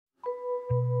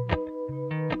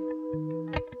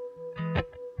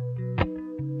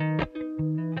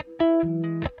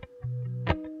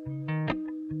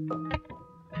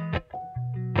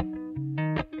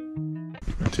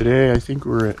Today I think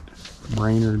we're at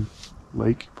Brainard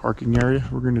Lake parking area.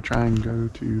 We're going to try and go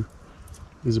to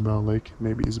Isabelle Lake,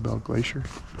 maybe Isabelle Glacier.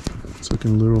 It's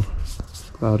looking a little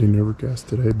cloudy and overcast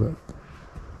today, but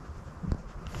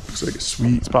looks like a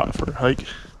sweet spot for a hike.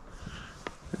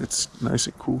 It's nice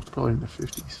and cool. It's probably in the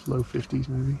 50s, low 50s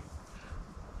maybe.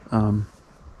 Had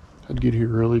to get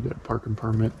here early, got a parking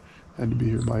permit. Had to be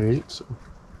here by 8, so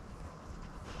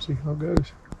see how it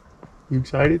goes. You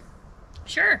excited?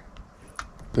 Sure.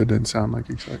 That doesn't sound like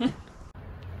excitement.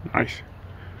 Nice.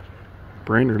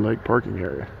 Brainard Lake parking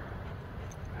area.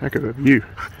 Heck of a view.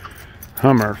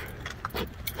 Huh, Murph?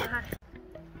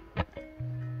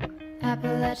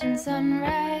 Appalachian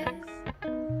sunrise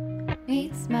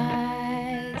meets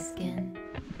my skin.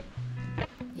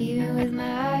 Even with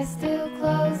my eyes still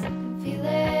closed, I can feel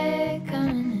it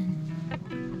coming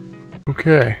in.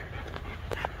 Okay.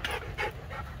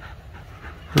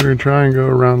 We're gonna try and go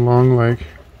around Long Lake.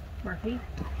 Murphy.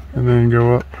 And then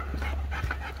go up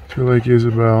to Lake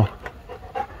Isabelle.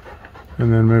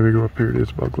 And then maybe go up here to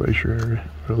Isabelle Glacier area.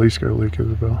 But at least go to Lake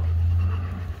Isabelle.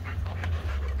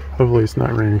 Hopefully it's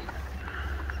not raining.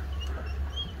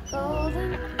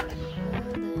 Golden,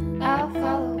 golden, I'll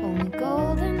follow only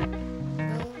golden,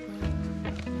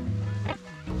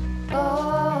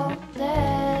 golden,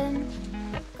 golden,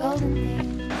 golden things.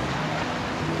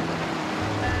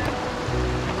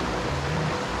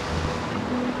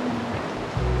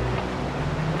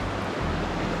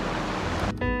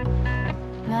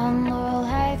 Mount Laurel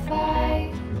high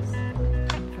fives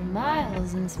for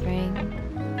miles in spring.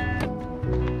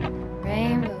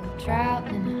 Rainbow trout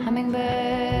and a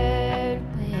hummingbird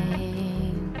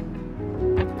wing.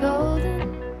 Golden,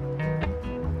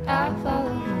 I'll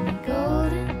follow only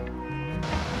golden.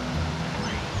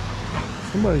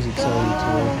 Somebody's excited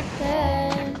today.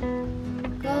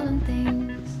 Golden, golden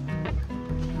things.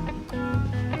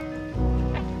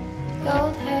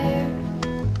 Gold hair,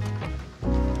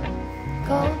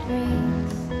 gold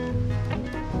rings,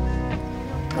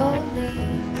 gold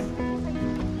leaves,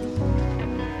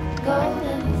 gold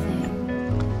anything,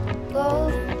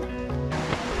 golden.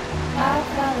 I'll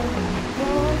follow only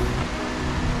golden,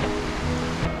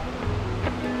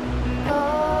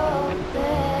 golden,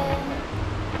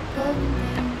 golden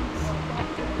things.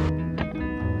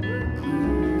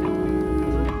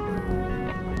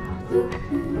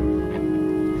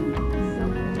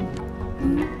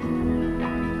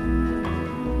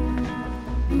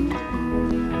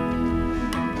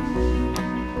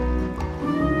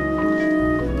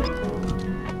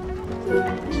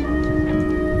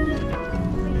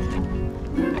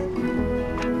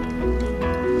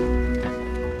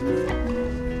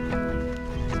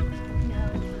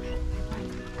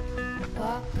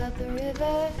 Walk up the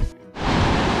river.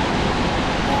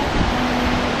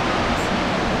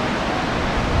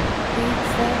 Reach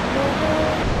that river.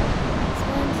 It's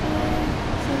one, two,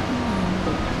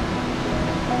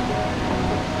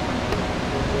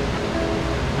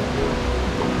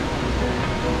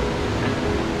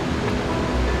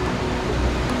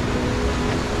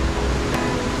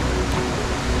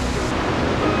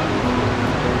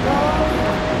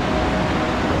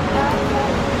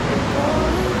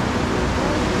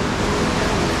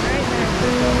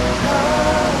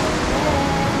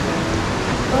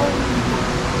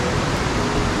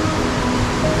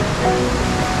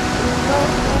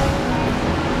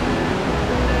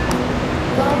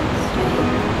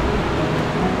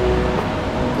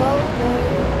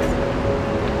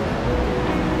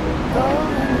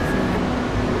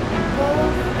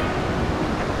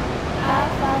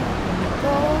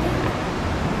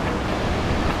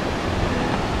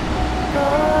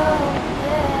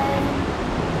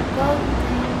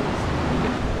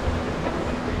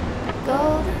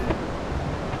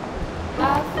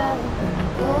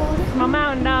 Come on,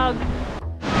 mountain dog.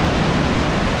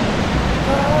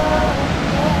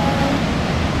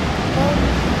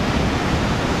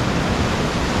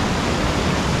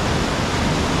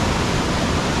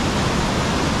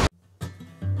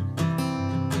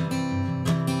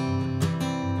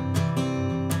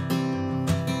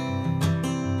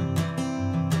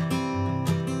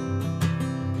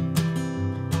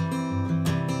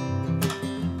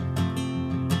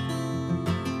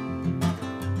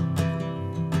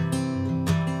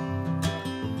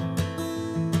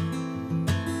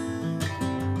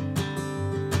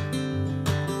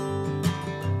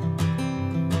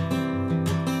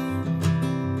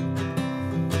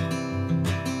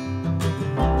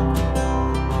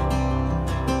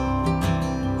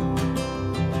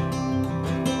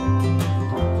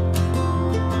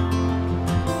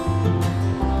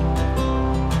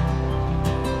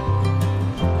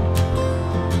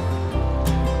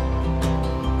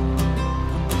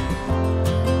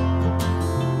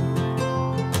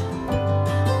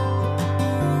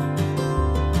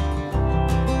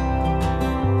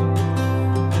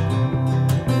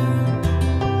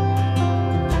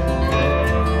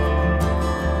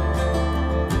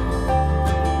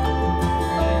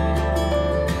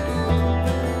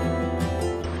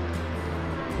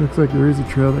 Looks like there is a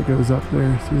trail that goes up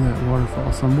there through that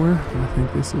waterfall somewhere. But I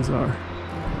think this is our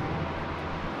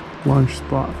lunch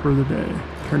spot for the day.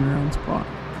 Turnaround spot.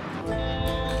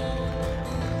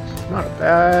 Not a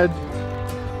bad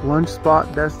lunch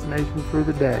spot destination for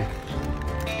the day.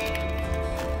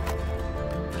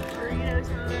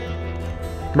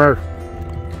 Murph,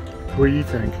 what do you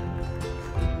think?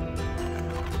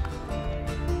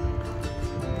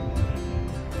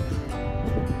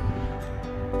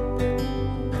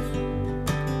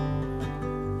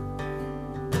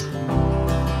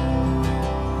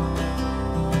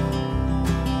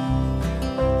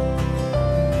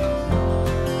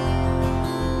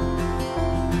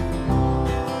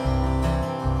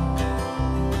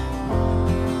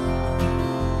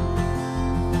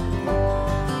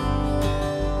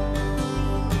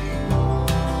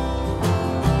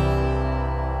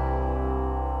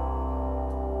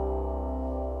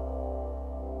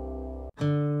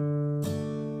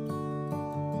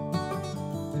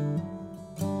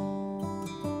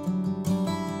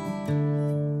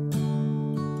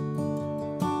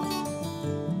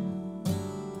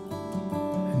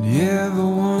 You ever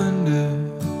wonder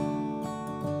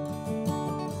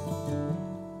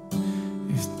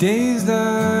if days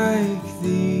like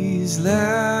these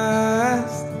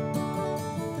last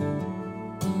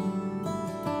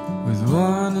with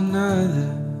one another,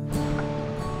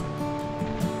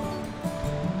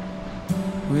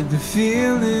 with the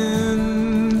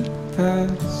feeling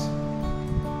pass?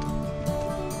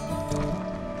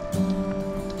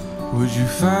 Would you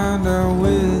find out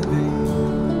with me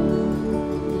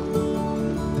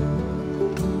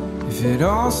if it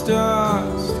all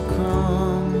starts to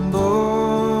crumble?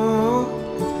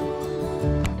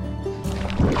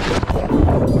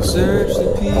 We'll search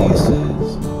the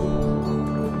pieces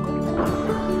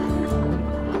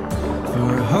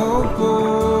for a hope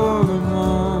or a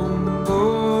mumble.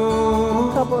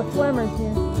 Couple of swimmers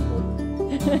here.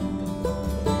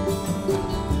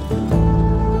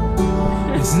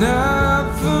 It's not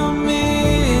for me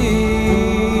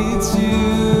to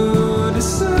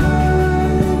decide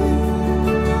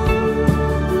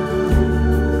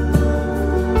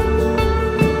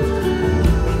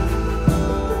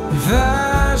if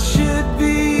I should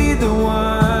be the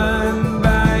one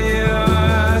by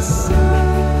your side.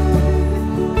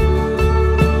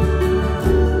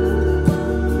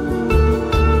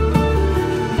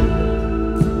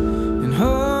 And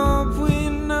hope we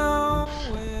know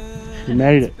You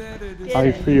made it. How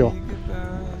you feel?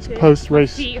 It's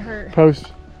post-race, My feet hurt.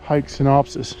 post-hike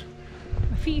synopsis.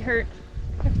 My feet hurt.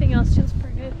 Everything else feels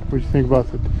pretty good. What do you think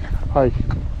about the hike?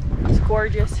 It's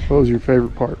gorgeous. What was your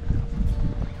favorite part?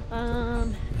 I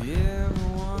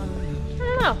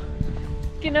don't know.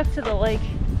 Getting up to the lake.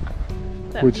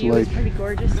 That Which view lake? was pretty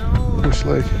gorgeous. Which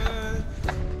lake?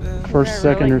 First, I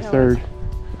second, really or third?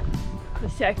 The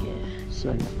second.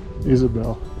 Second.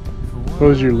 Isabelle. What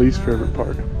was your least favorite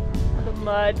part? The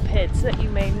mud pits that you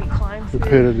made me climb The through.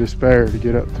 pit of despair to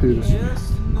get up to the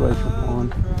glacial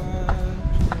pond.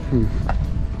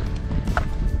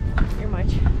 You're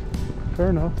much. Fair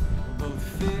enough.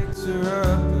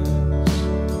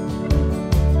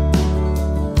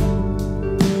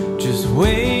 Just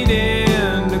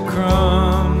waiting to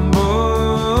crumble.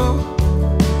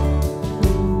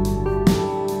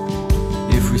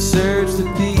 If we search the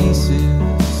pieces,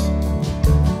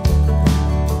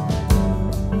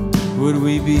 would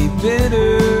we be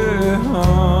bitter